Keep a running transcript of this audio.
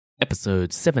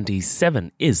Episode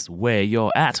 77 is where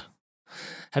you're at.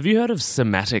 Have you heard of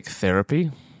somatic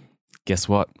therapy? Guess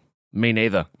what? Me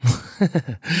neither.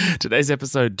 Today's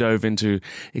episode dove into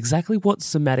exactly what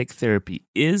somatic therapy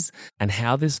is and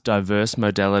how this diverse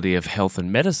modality of health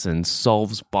and medicine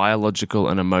solves biological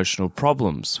and emotional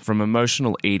problems, from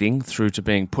emotional eating through to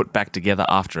being put back together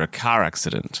after a car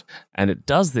accident. And it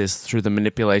does this through the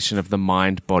manipulation of the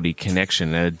mind-body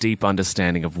connection and a deep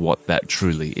understanding of what that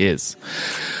truly is.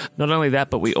 Not only that,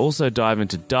 but we also dive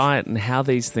into diet and how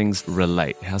these things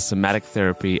relate, how somatic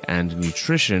therapy and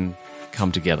nutrition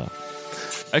come together.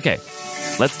 Okay,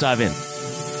 let's dive in.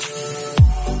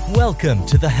 Welcome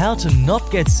to the How to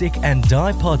Not Get Sick and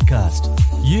Die podcast.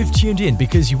 You've tuned in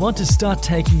because you want to start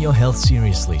taking your health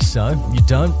seriously so you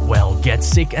don't, get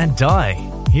sick and die.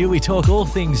 Here we talk all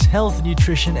things health,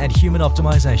 nutrition, and human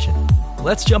optimization.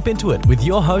 Let's jump into it with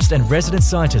your host and resident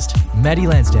scientist, Maddie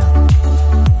Lansdowne.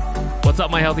 What's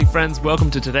up, my healthy friends? Welcome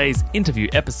to today's interview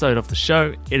episode of the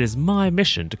show. It is my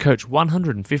mission to coach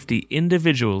 150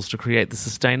 individuals to create the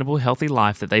sustainable, healthy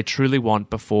life that they truly want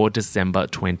before December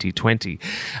 2020.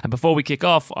 And before we kick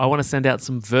off, I want to send out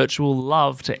some virtual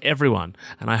love to everyone.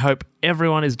 And I hope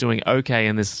everyone is doing okay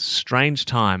in this strange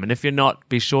time. And if you're not,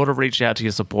 be sure to reach out to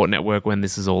your support network when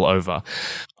this is all over.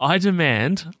 I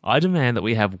demand that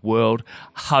we have World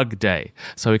Hug Day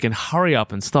so we can hurry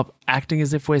up and stop acting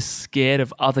as if we're scared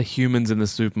of other humans in the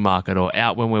supermarket or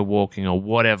out when we're walking or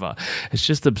whatever. It's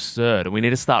just absurd. And we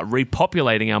need to start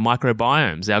repopulating our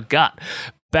microbiomes, our gut,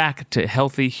 back to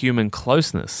healthy human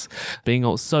closeness. Being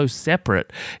all so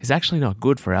separate is actually not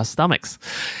good for our stomachs.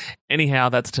 Anyhow,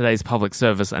 that's today's public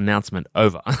service announcement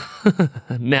over.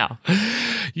 Now,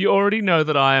 you already know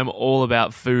that I am all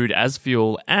about food as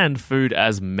fuel and food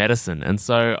as medicine. And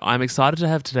so I'm excited to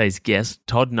have today's guest,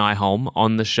 Todd Nyholm,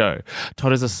 on the show.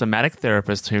 Todd is a somatic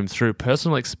therapist whom, through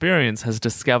personal experience, has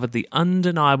discovered the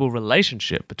undeniable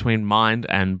relationship between mind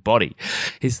and body.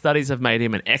 His studies have made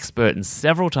him an expert in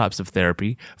several types of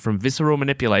therapy, from visceral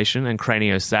manipulation and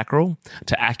craniosacral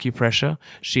to acupressure,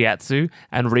 shiatsu,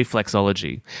 and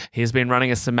reflexology. He has been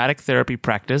running a somatic therapy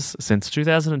practice since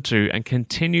 2002 and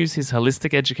continues his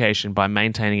holistic education by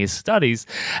maintaining his studies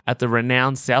at the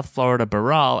renowned South Florida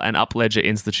Barral and Upledger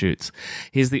Institutes.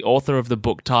 He is the author of the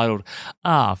book titled,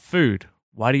 Food,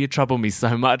 Why Do You Trouble Me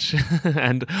So Much?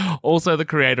 And also the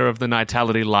creator of the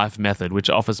Nitality Life Method, which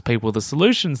offers people the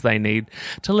solutions they need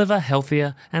to live a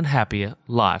healthier and happier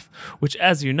life, which,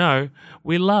 as you know,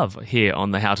 we love here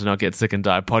on the How to Not Get Sick and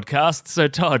Die podcast. So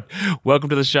Todd, welcome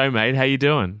to the show, mate. How you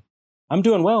doing? I'm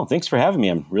doing well. Thanks for having me.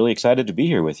 I'm really excited to be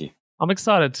here with you. I'm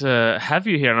excited to have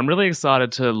you here, and I'm really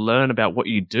excited to learn about what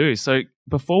you do. So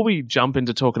before we jump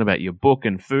into talking about your book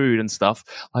and food and stuff,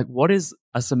 what is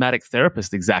a somatic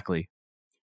therapist exactly?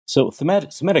 So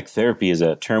somatic therapy is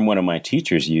a term one of my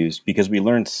teachers used because we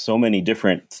learned so many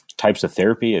different types of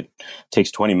therapy. It takes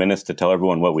 20 minutes to tell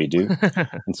everyone what we do.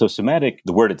 And so somatic,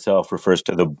 the word itself refers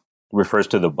to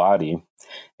the body.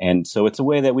 And so it's a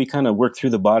way that we kind of work through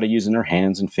the body using our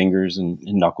hands and fingers and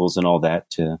knuckles and all that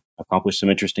to accomplish some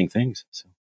interesting things. So.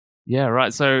 Yeah,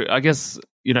 right. So I guess,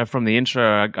 from the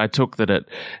intro, I took that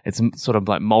it's sort of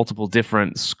like multiple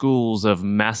different schools of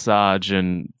massage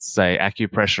and, say,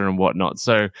 acupressure and whatnot.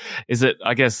 So is it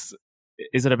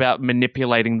about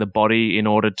manipulating the body in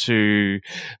order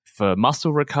for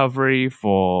muscle recovery,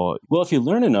 Well, if you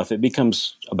learn enough, it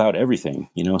becomes about everything,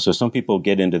 So some people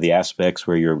get into the aspects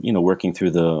where you're, working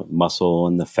through the muscle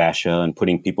and the fascia and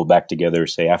putting people back together,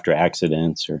 say, after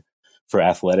accidents or for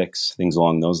athletics, things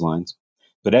along those lines.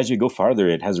 But as you go farther,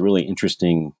 it has a really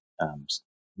interesting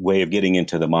way of getting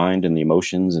into the mind and the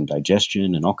emotions and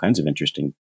digestion and all kinds of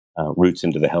interesting roots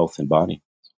into the health and body.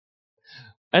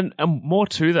 And more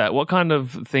to that, what kind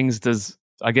of things does,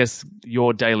 I guess,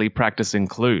 your daily practice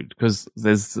include? Because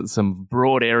there's some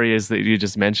broad areas that you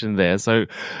just mentioned there. So,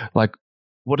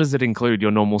 what does it include,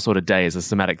 your normal sort of day as a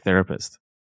somatic therapist?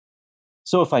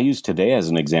 So if I use today as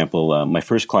an example, my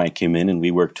first client came in and we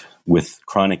worked with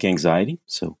chronic anxiety.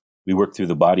 So we worked through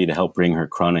the body to help bring her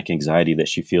chronic anxiety that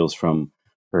she feels from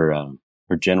her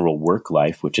general work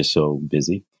life, which is so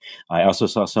busy. I also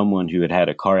saw someone who had had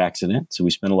a car accident. So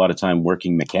we spent a lot of time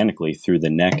working mechanically through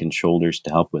the neck and shoulders to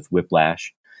help with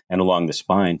whiplash and along the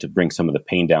spine to bring some of the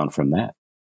pain down from that.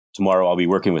 Tomorrow, I'll be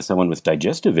working with someone with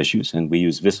digestive issues, and we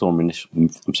use visceral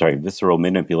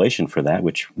manipulation for that,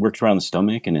 which works around the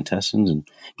stomach and intestines and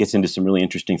gets into some really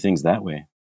interesting things that way.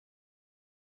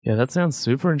 Yeah, that sounds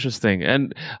super interesting.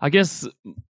 And I guess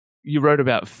you wrote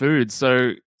about food.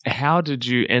 So how did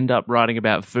you end up writing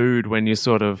about food when you're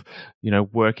sort of,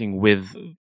 working with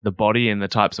the body in the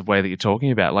types of way that you're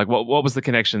talking about? What was the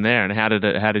connection there, and how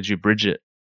did you bridge it?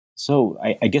 So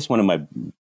I guess one of my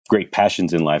great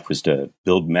passions in life was to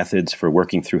build methods for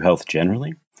working through health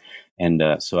generally. And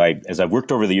as I've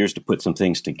worked over the years to put some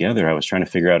things together, I was trying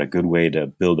to figure out a good way to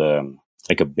build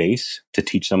a base to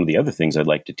teach some of the other things I'd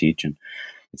like to teach. And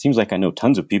it seems like I know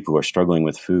tons of people who are struggling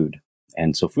with food.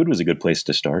 And so food was a good place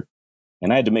to start.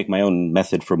 And I had to make my own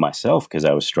method for myself because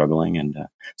I was struggling. And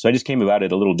so I just came about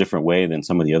it a little different way than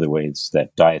some of the other ways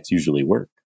that diets usually work.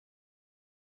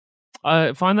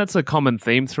 I find that's a common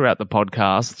theme throughout the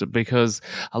podcast because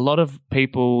a lot of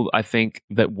people, I think,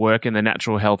 that work in the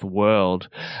natural health world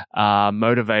are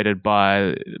motivated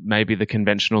by maybe the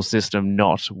conventional system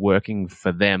not working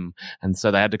for them. And so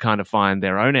they had to kind of find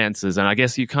their own answers. And I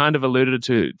guess you kind of alluded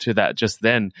to that just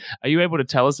then. Are you able to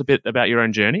tell us a bit about your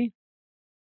own journey?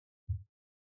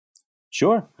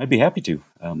 Sure, I'd be happy to.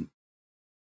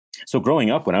 So growing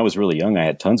up, when I was really young, I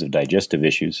had tons of digestive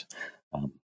issues.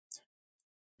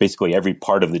 Basically, every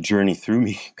part of the journey through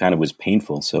me kind of was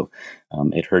painful. So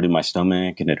it hurt in my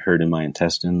stomach and it hurt in my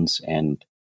intestines. And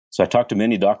so I talked to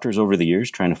many doctors over the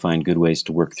years trying to find good ways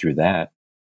to work through that.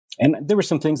 And there were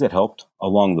some things that helped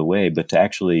along the way, but to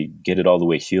actually get it all the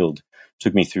way healed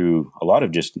took me through a lot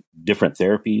of just different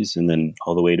therapies and then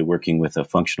all the way to working with a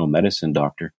functional medicine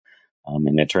doctor.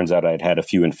 And it turns out I'd had a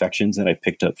few infections that I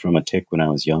picked up from a tick when I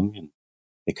was young, and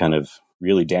it kind of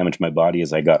really damaged my body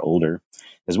as I got older,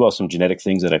 as well as some genetic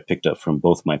things that I picked up from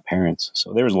both my parents.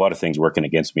 So there was a lot of things working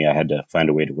against me I had to find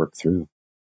a way to work through.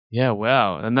 Yeah,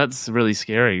 wow. And that's really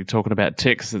scary. Talking about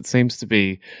ticks, it seems to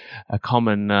be a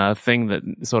common thing that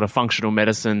sort of functional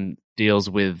medicine deals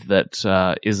with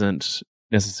that isn't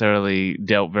necessarily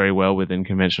dealt very well with in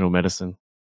conventional medicine.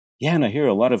 Yeah, and I hear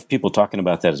a lot of people talking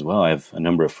about that as well. I have a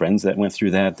number of friends that went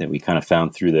through that we kind of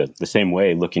found through the same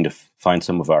way, looking to find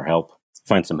some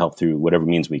help through whatever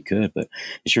means we could. But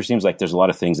it sure seems like there's a lot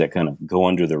of things that kind of go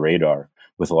under the radar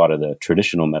with a lot of the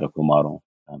traditional medical model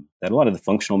that a lot of the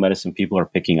functional medicine people are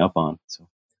picking up on. So.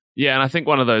 Yeah, and I think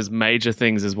one of those major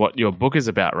things is what your book is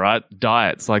about, right?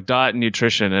 Diets, like diet and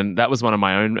nutrition. And that was one of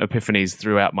my own epiphanies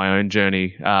throughout my own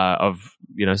journey of,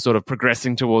 sort of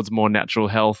progressing towards more natural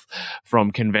health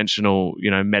from conventional,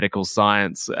 medical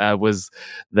science was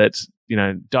that,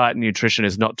 diet and nutrition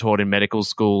is not taught in medical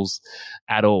schools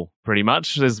at all, pretty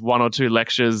much. There's one or two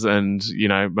lectures and,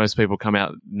 most people come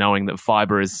out knowing that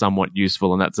fiber is somewhat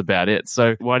useful and that's about it.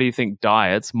 So why do you think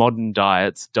modern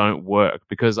diets don't work?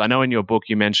 Because I know in your book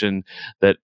you mentioned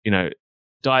that,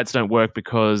 diets don't work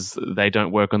because they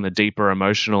don't work on the deeper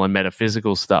emotional and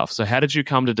metaphysical stuff. So how did you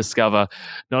come to discover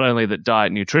not only that diet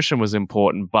and nutrition was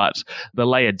important, but the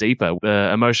layer deeper,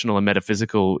 the emotional and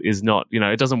metaphysical is not,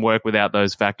 it doesn't work without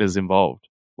those factors involved?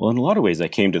 Well, in a lot of ways, I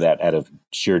came to that out of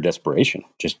sheer desperation,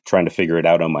 just trying to figure it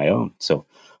out on my own. So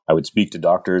I would speak to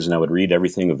doctors and I would read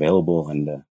everything available.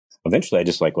 And eventually I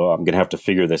just I'm going to have to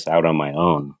figure this out on my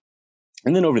own.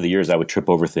 And then over the years, I would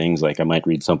trip over things like I might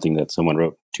read something that someone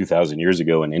wrote 2,000 years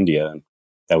ago in India, and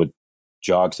that would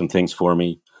jog some things for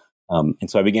me. And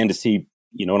so I began to see,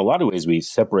 in a lot of ways, we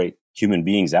separate human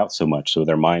beings out so much. So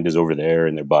their mind is over there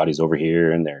and their body's over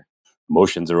here and their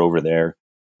emotions are over there.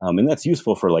 And that's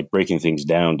useful for breaking things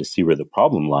down to see where the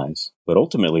problem lies. But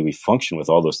ultimately, we function with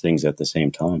all those things at the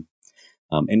same time.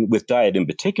 And with diet in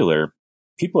particular,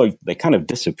 people, they kind of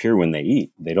disappear when they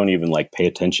eat. They don't even pay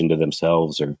attention to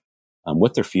themselves or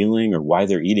what they're feeling or why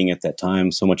they're eating at that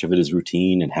time. So much of it is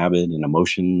routine and habit and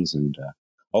emotions and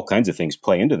all kinds of things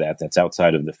play into that that's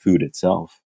outside of the food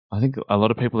itself. I think a lot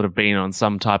of people that have been on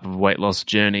some type of weight loss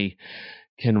journey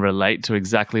can relate to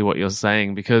exactly what you're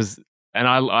saying because, and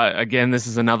I again, this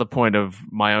is another point of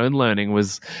my own learning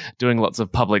was doing lots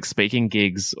of public speaking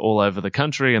gigs all over the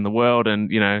country and the world.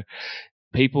 And,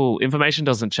 information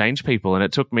doesn't change people. And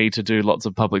it took me to do lots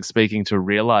of public speaking to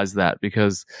realize that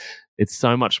because it's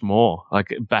so much more.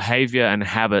 Behavior and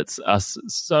habits are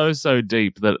so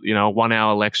deep that, a 1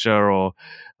 hour lecture or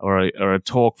a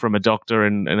talk from a doctor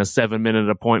in a 7-minute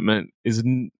appointment is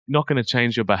not going to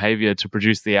change your behavior to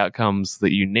produce the outcomes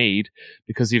that you need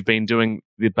because you've been doing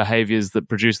the behaviors that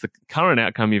produce the current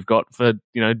outcome you've got for,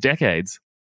 decades.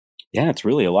 Yeah, it's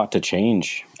really a lot to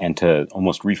change and to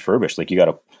almost refurbish. You got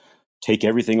to take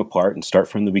everything apart and start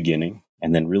from the beginning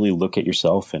and then really look at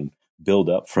yourself and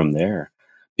build up from there.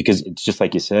 Because it's just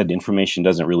like you said, information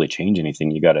doesn't really change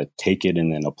anything. You got to take it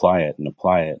and then apply it and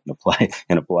apply it and apply it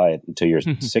and apply it until you're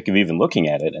sick of even looking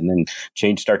at it. And then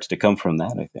change starts to come from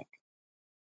that, I think.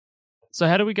 So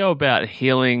how do we go about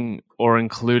healing or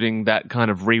including that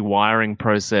kind of rewiring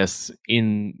process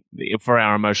for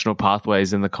our emotional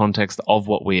pathways in the context of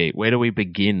what we eat? Where do we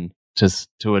begin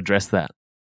to address that?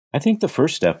 I think the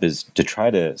first step is to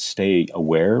try to stay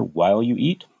aware while you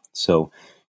eat. So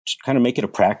just kind of make it a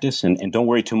practice and don't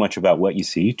worry too much about what you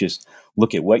see. Just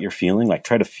look at what you're feeling, like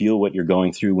try to feel what you're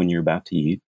going through when you're about to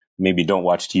eat. Maybe don't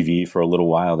watch TV for a little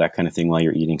while, that kind of thing while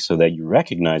you're eating, so that you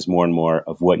recognize more and more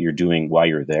of what you're doing while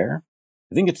you're there.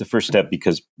 I think it's the first step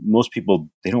because most people,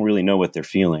 they don't really know what they're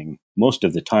feeling. Most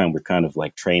of the time, we're kind of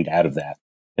like trained out of that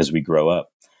as we grow up.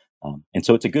 And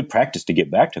so it's a good practice to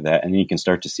get back to that. And then you can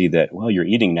start to see that, well, you're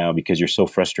eating now because you're so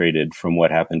frustrated from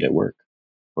what happened at work.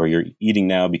 Or you're eating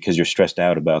now because you're stressed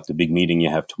out about the big meeting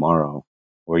you have tomorrow.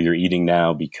 Or you're eating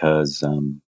now because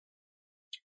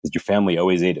your family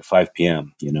always ate at 5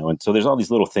 p.m., And so there's all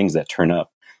these little things that turn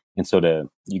up. And so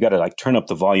you got to like turn up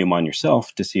the volume on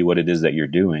yourself to see what it is that you're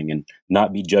doing and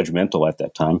not be judgmental at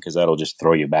that time, because that'll just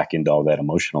throw you back into all that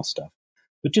emotional stuff.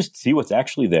 But just see what's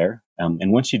actually there.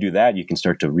 And once you do that, you can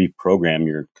start to reprogram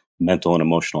your mental and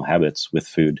emotional habits with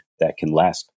food that can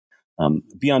last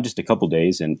beyond just a couple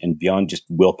days and beyond just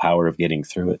willpower of getting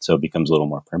through it. So it becomes a little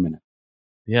more permanent.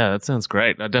 Yeah, that sounds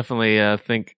great. I definitely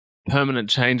think permanent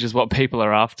change is what people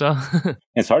are after.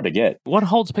 It's hard to get. What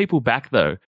holds people back,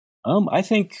 though? I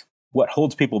think what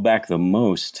holds people back the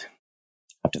most,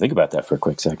 I have to think about that for a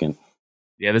quick second.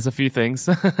 Yeah, there's a few things.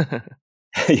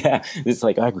 Yeah, it's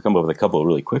like I could come up with a couple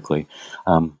really quickly.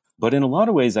 But in a lot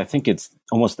of ways, I think it's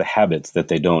almost the habits that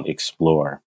they don't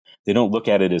explore. They don't look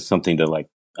at it as something to like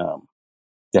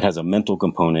that has a mental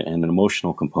component and an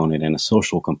emotional component and a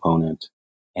social component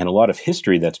and a lot of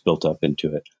history that's built up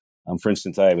into it. For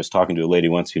instance, I was talking to a lady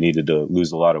once who needed to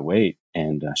lose a lot of weight,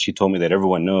 and she told me that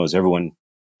everyone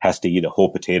has to eat a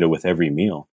whole potato with every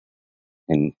meal.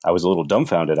 And I was a little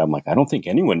dumbfounded. I'm like, I don't think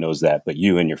anyone knows that but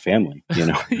you and your family,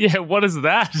 Yeah, what is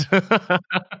that?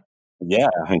 Yeah,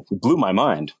 it blew my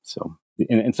mind. So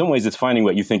in some ways, it's finding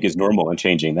what you think is normal and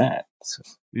changing that. So.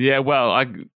 Yeah, well,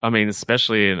 I mean,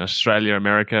 especially in Australia,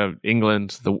 America,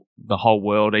 England, the whole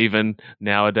world, even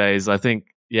nowadays, I think,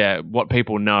 yeah, what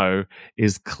people know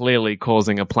is clearly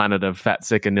causing a planet of fat,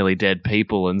 sick, and nearly dead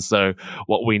people. And so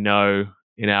what we know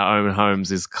in our own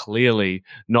homes is clearly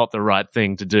not the right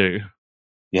thing to do.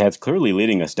 Yeah, it's clearly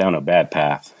leading us down a bad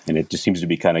path. And it just seems to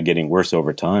be kind of getting worse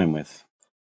over time with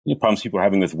problems people are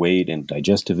having with weight and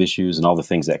digestive issues and all the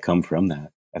things that come from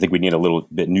that. I think we need a little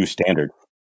bit new standard.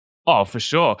 Oh, for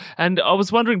sure. And I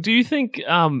was wondering, do you think,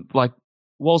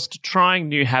 whilst trying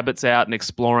new habits out and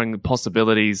exploring the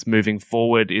possibilities moving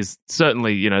forward is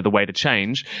certainly, the way to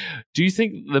change, do you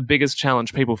think the biggest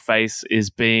challenge people face is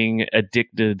being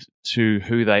addicted to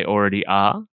who they already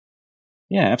are?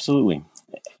 Yeah, absolutely.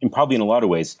 And probably in a lot of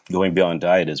ways, going beyond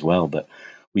diet as well. But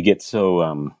we get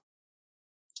so,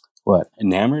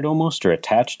 enamored almost or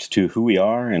attached to who we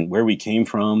are and where we came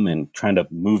from and trying to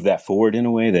move that forward in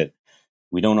a way that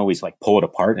we don't always like pull it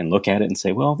apart and look at it and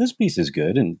say, well, this piece is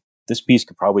good and this piece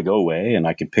could probably go away and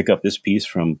I could pick up this piece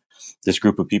from this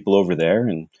group of people over there.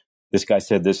 And this guy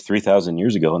said this 3,000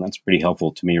 years ago, and that's pretty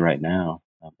helpful to me right now.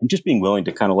 And just being willing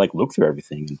to kind of like look through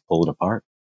everything and pull it apart.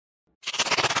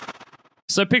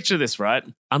 So picture this, right?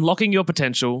 Unlocking your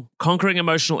potential, conquering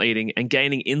emotional eating, and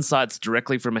gaining insights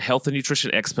directly from a health and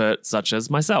nutrition expert such as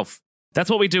myself. That's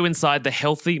what we do inside the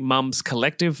Healthy Mums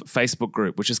Collective Facebook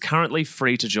group, which is currently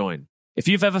free to join. If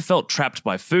you've ever felt trapped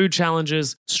by food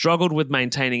challenges, struggled with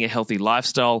maintaining a healthy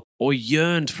lifestyle, or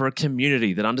yearned for a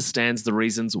community that understands the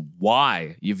reasons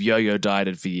why you've yo-yo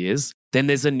dieted for years, then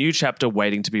there's a new chapter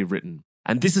waiting to be written.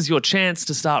 And this is your chance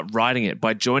to start writing it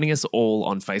by joining us all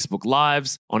on Facebook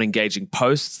Lives, on engaging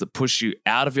posts that push you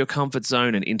out of your comfort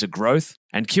zone and into growth,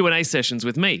 and Q&A sessions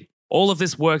with me. All of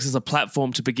this works as a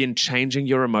platform to begin changing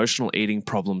your emotional eating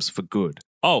problems for good.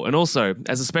 Oh, and also,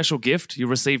 as a special gift, you'll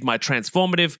receive my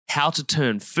transformative How to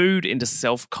Turn Food into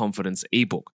Self-Confidence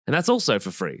ebook. And that's also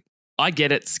for free. I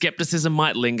get it, skepticism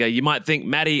might linger. You might think,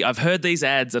 Maddie, I've heard these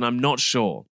ads and I'm not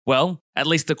sure. Well, at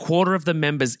least a quarter of the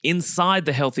members inside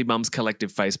the Healthy Mums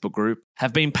Collective Facebook group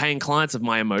have been paying clients of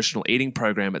my emotional eating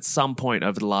program at some point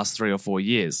over the last 3 or 4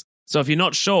 years. So if you're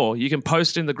not sure, you can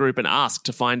post in the group and ask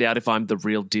to find out if I'm the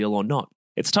real deal or not.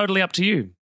 It's totally up to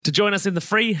you. To join us in the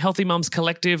free Healthy Mums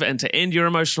Collective and to end your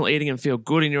emotional eating and feel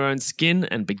good in your own skin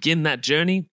and begin that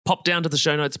journey, pop down to the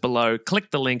show notes below,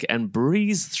 click the link and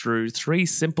breeze through 3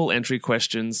 simple entry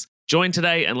questions. Join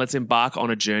today and let's embark on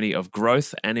a journey of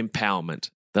growth and empowerment.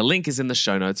 The link is in the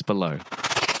show notes below.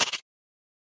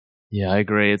 Yeah, I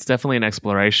agree. It's definitely an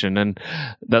exploration. And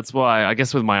that's why, I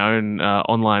guess with my own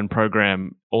online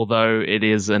program, although it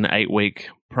is an 8-week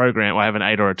program, I have an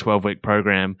 8 or a 12-week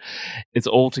program, it's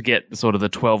all to get sort of the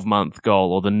 12-month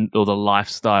goal or the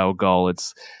lifestyle goal.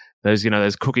 It's those,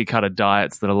 those cookie cutter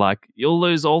diets that are like, you'll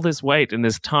lose all this weight in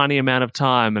this tiny amount of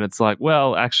time. And it's like,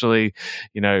 well, actually,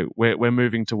 we're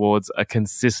moving towards a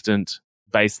consistent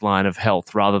baseline of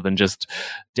health rather than just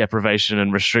deprivation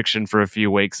and restriction for a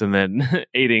few weeks and then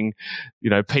eating,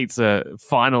 pizza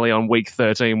finally on week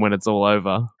 13 when it's all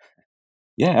over.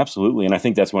 Yeah, absolutely. And I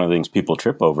think that's one of the things people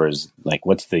trip over is like,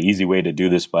 what's the easy way to do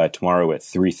this by tomorrow at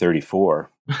 3:34?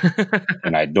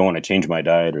 And I don't want to change my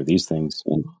diet or these things.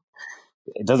 And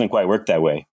it doesn't quite work that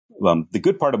way. The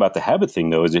good part about the habit thing,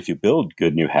 though, is if you build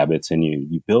good new habits and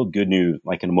you build good new,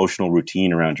 like an emotional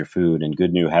routine around your food and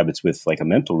good new habits with like a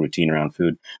mental routine around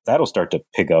food, that'll start to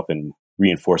pick up and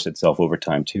reinforce itself over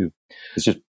time, too. It's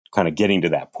just kind of getting to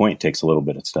that point takes a little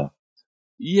bit of stuff.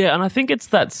 Yeah, and I think it's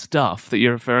that stuff that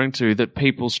you're referring to that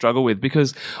people struggle with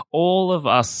because all of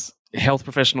us health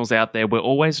professionals out there, we're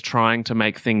always trying to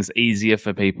make things easier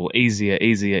for people, easier.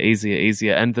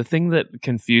 And the thing that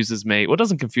confuses me, well, it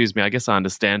doesn't confuse me, I guess I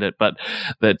understand it, but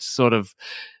that sort of,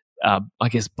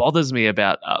 bothers me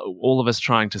about all of us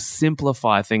trying to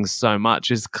simplify things so much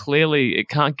is clearly it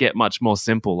can't get much more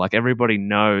simple. Like everybody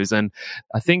knows. And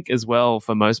I think as well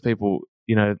for most people,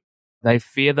 they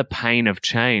fear the pain of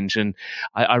change. And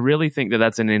I really think that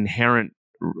that's an inherent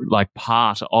like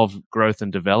part of growth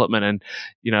and development. And,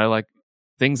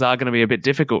 things are going to be a bit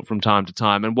difficult from time to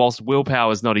time. And whilst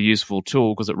willpower is not a useful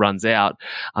tool because it runs out,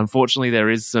 unfortunately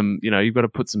there is some, you've got to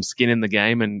put some skin in the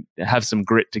game and have some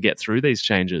grit to get through these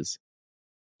changes.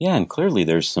 Yeah. And clearly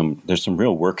there's some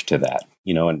real work to that,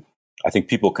 and I think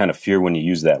people kind of fear when you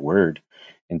use that word.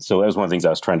 And so that was one of the things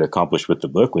I was trying to accomplish with the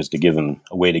book was to give them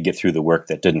a way to get through the work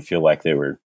that didn't feel like they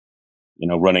were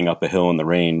running up a hill in the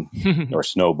rain or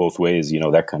snow both ways,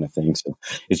 that kind of thing. So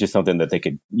it's just something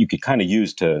that you could kind of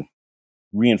use to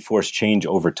reinforce change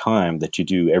over time that you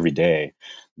do every day,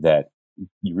 that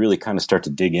you really kind of start to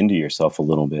dig into yourself a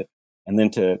little bit. And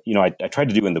then I tried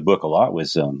to do in the book a lot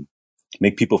was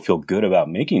make people feel good about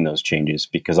making those changes,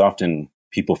 because often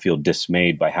people feel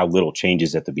dismayed by how little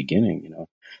changes at the beginning,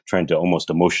 trying to almost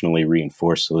emotionally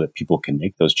reinforce so that people can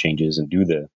make those changes and do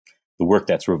the work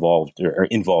that's revolved or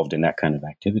involved in that kind of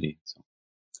activity. So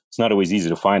it's not always easy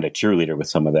to find a cheerleader with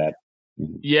some of that.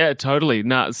 Yeah, totally.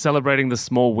 No, celebrating the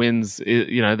small wins,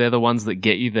 they're the ones that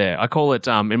get you there. I call it,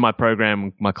 in my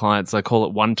program, my clients, I call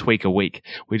it one tweak a week.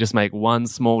 We just make one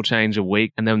small change a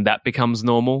week and then that becomes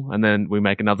normal. And then we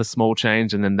make another small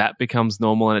change and then that becomes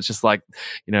normal. And it's just like,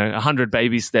 100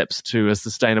 baby steps to a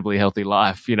sustainably healthy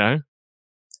life,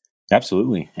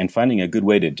 Absolutely. And finding a good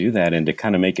way to do that and to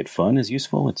kind of make it fun is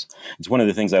useful. It's one of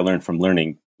the things I learned from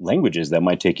learning languages that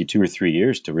might take you 2 or 3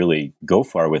 years to really go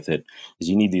far with it, is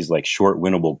you need these like short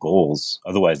winnable goals.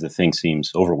 Otherwise the thing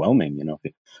seems overwhelming. If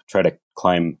you try to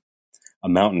climb a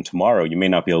mountain tomorrow, you may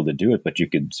not be able to do it, but you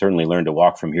could certainly learn to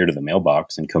walk from here to the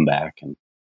mailbox and come back and,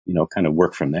 kind of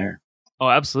work from there. Oh,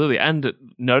 absolutely. And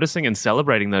noticing and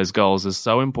celebrating those goals is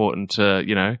so important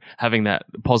to, having that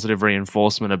positive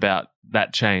reinforcement about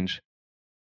that change.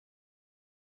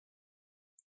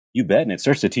 You bet. And it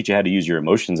starts to teach you how to use your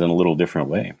emotions in a little different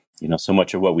way. So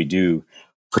much of what we do,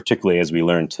 particularly as we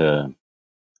learn to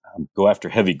go after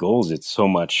heavy goals, it's so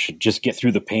much just get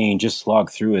through the pain, just slog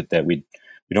through it, that we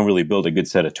don't really build a good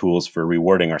set of tools for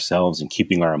rewarding ourselves and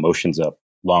keeping our emotions up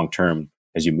long term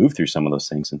as you move through some of those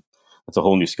things. And that's a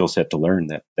whole new skill set to learn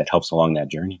that helps along that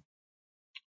journey.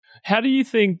 How do you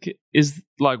think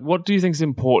what do you think is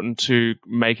important to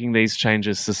making these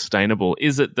changes sustainable?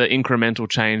 Is it the incremental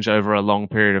change over a long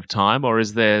period of time, or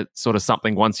is there sort of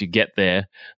something once you get there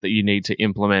that you need to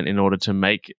implement in order to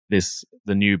make this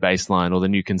the new baseline or the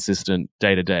new consistent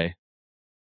day to day?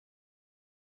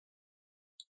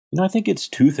 I think it's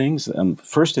two things.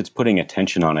 First, it's putting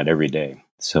attention on it every day,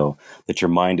 so that your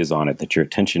mind is on it, that your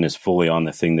attention is fully on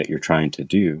the thing that you're trying to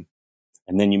do.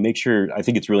 And then you make sure, I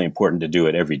think it's really important to do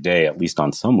it every day, at least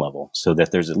on some level, so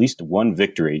that there's at least one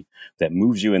victory that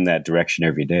moves you in that direction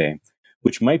every day,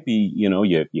 which might be,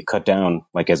 you cut down,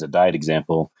 like as a diet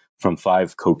example, from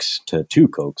 5 Cokes to 2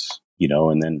 Cokes,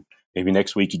 and then maybe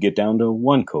next week you get down to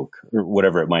 1 Coke or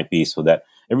whatever it might be, so that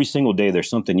every single day there's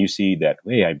something you see that,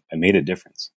 hey, I made a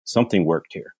difference. Something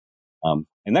worked here.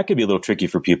 And that could be a little tricky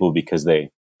for people because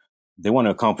they want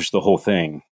to accomplish the whole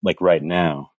thing like right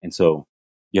now. And so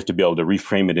you have to be able to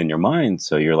reframe it in your mind.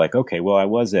 So you're like, okay, well, I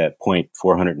was at point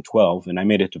 412 and I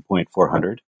made it to point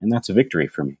 400, and that's a victory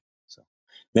for me. So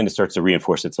then it starts to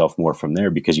reinforce itself more from there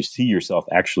because you see yourself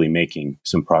actually making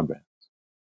some progress.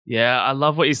 Yeah, I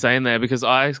love what you're saying there because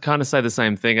I kind of say the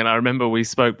same thing. And I remember we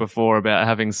spoke before about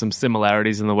having some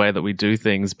similarities in the way that we do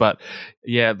things. But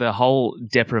yeah, the whole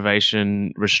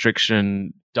deprivation,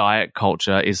 restriction, diet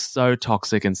culture is so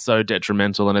toxic and so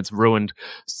detrimental, and it's ruined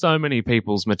so many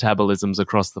people's metabolisms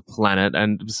across the planet.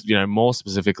 And, you know, more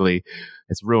specifically,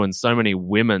 it's ruined so many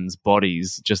women's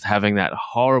bodies just having that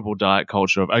horrible diet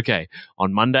culture of, okay,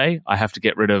 on Monday, I have to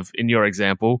get rid of, in your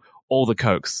example, all the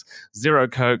Cokes, 0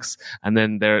 Cokes, and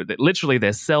then literally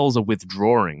their cells are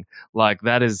withdrawing. Like,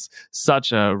 that is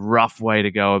such a rough way to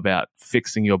go about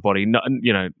fixing your body. Not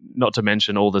to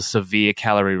mention all the severe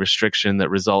calorie restriction that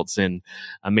results in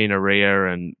amenorrhea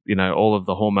and, you know, all of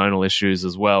the hormonal issues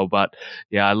as well. But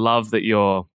yeah, I love that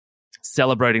you're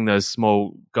celebrating those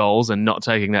small goals and not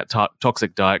taking that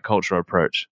toxic diet culture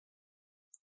approach.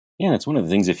 Yeah, it's one of the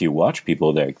things, if you watch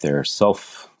people, their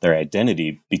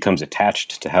identity becomes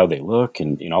attached to how they look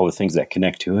and, you know, all the things that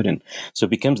connect to it. And so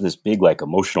it becomes this big, like,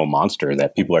 emotional monster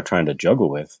that people are trying to juggle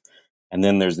with. And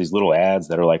then there's these little ads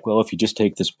that are like, well, if you just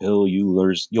take this pill, you'll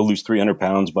lose 300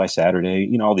 pounds by Saturday.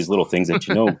 You know, all these little things that,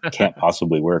 you know, can't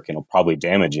possibly work and will probably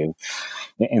damage you.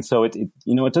 And so it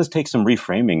does take some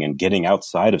reframing and getting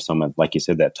outside of some of, like you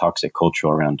said, that toxic culture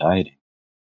around dieting.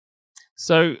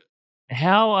 So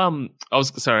how, I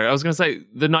was going to say,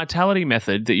 the Nightality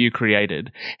method that you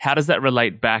created, how does that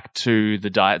relate back to the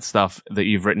diet stuff that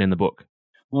you've written in the book?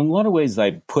 Well, in a lot of ways,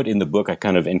 I put in the book, I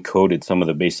kind of encoded some of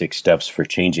the basic steps for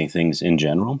changing things in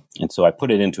general. And so I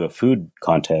put it into a food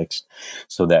context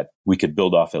so that we could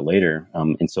build off it later.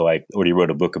 And so I already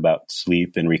wrote a book about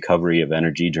sleep and recovery of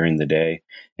energy during the day,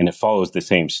 and it follows the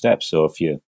same steps. So if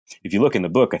you look in the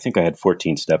book, I think I had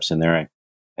 14 steps in there. I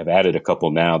have added a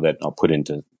couple now that I'll put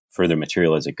into further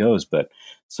material as it goes, but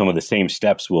some of the same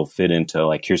steps will fit into,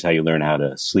 like, here's how you learn how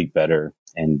to sleep better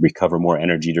and recover more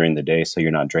energy during the day so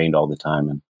you're not drained all the time.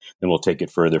 And then we'll take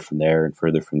it further from there and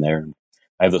further from there.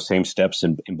 I have those same steps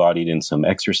embodied in some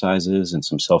exercises and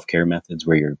some self-care methods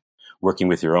where you're working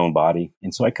with your own body.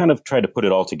 And so I kind of try to put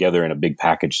it all together in a big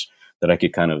package that I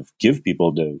could kind of give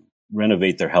people to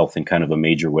renovate their health in kind of a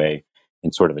major way,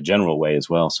 in sort of a general way as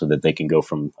well, so that they can go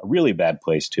from a really bad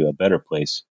place to a better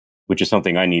place, which is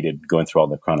something I needed going through all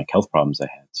the chronic health problems I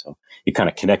had. So it kind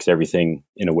of connects everything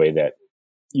in a way that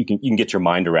you can get your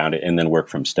mind around it and then work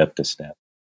from step to step.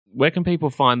 Where can people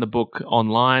find the book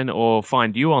online or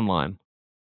find you online?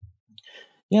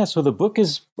 Yeah, so the book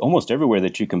is almost everywhere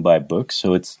that you can buy books.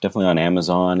 So it's definitely on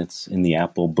Amazon. It's in the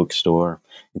Apple bookstore.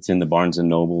 It's in the Barnes and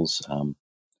Nobles.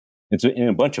 It's in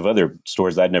a bunch of other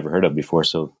stores I'd never heard of before.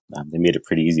 So they made it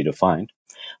pretty easy to find.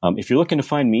 If you're looking to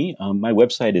find me, my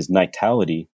website is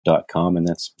nightality.com, and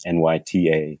that's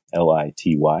Nytality,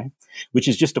 which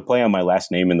is just a play on my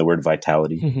last name and the word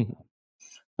vitality.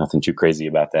 Nothing too crazy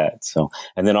about that. So,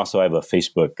 and then also I have a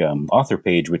Facebook author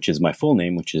page, which is my full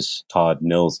name, which is Todd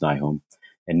Nils Nyholm,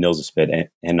 and Nils is spelled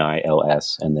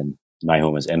Nils, and then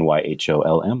Nyholm is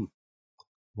Nyholm.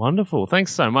 Wonderful.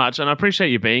 Thanks so much. And I appreciate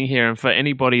you being here. And for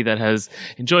anybody that has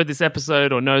enjoyed this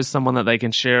episode or knows someone that they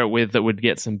can share it with that would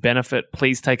get some benefit,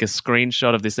 please take a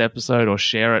screenshot of this episode or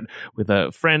share it with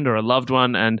a friend or a loved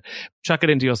one and chuck it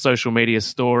into your social media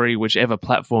story, whichever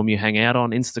platform you hang out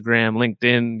on, Instagram,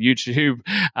 LinkedIn, YouTube,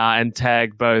 and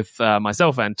tag both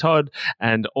myself and Todd.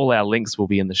 And all our links will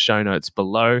be in the show notes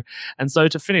below. And so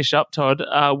to finish up, Todd,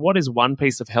 what is one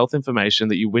piece of health information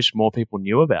that you wish more people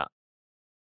knew about?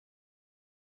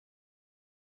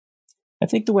 I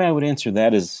think the way I would answer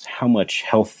that is how much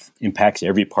health impacts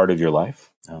every part of your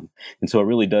life. And so it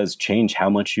really does change how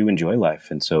much you enjoy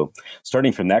life. And so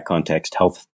starting from that context,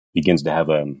 health begins to have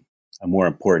a more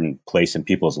important place in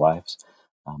people's lives.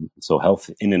 So health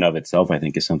in and of itself, I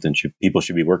think, is something people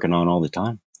should be working on all the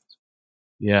time.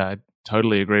 Yeah, I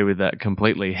totally agree with that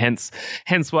completely. Hence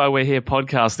why we're here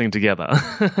podcasting together.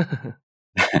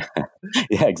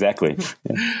 Yeah, exactly.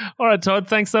 Yeah. All right, Todd,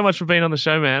 thanks so much for being on the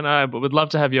show, man. I would love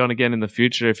to have you on again in the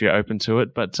future if you're open to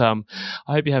it. But I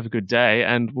hope you have a good day,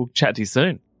 and we'll chat to you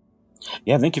soon.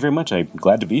 Yeah, thank you very much. I'm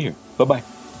glad to be here. Bye-bye.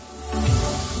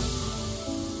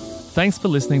 Thanks for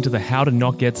listening to the How to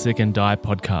Not Get Sick and Die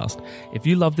podcast. If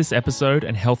you love this episode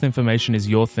and health information is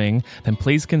your thing, then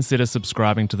please consider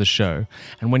subscribing to the show.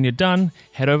 And when you're done,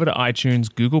 head over to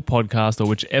iTunes, Google Podcast, or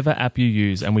whichever app you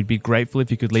use, and we'd be grateful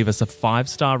if you could leave us a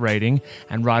 5-star rating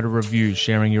and write a review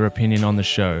sharing your opinion on the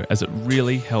show, as it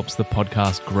really helps the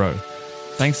podcast grow.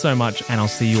 Thanks so much, and I'll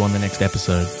see you on the next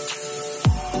episode.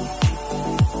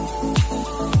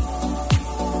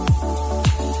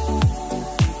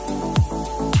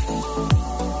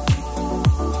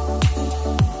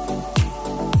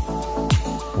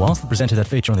 Whilst the presenter that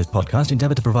feature on this podcast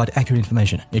endeavour to provide accurate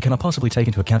information, it cannot possibly take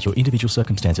into account your individual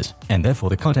circumstances, and therefore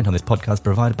the content on this podcast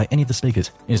provided by any of the speakers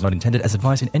is not intended as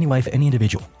advice in any way for any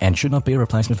individual, and should not be a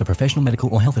replacement for professional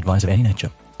medical or health advice of any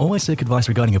nature. Always seek advice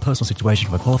regarding your personal situation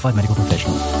from a qualified medical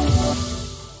professional.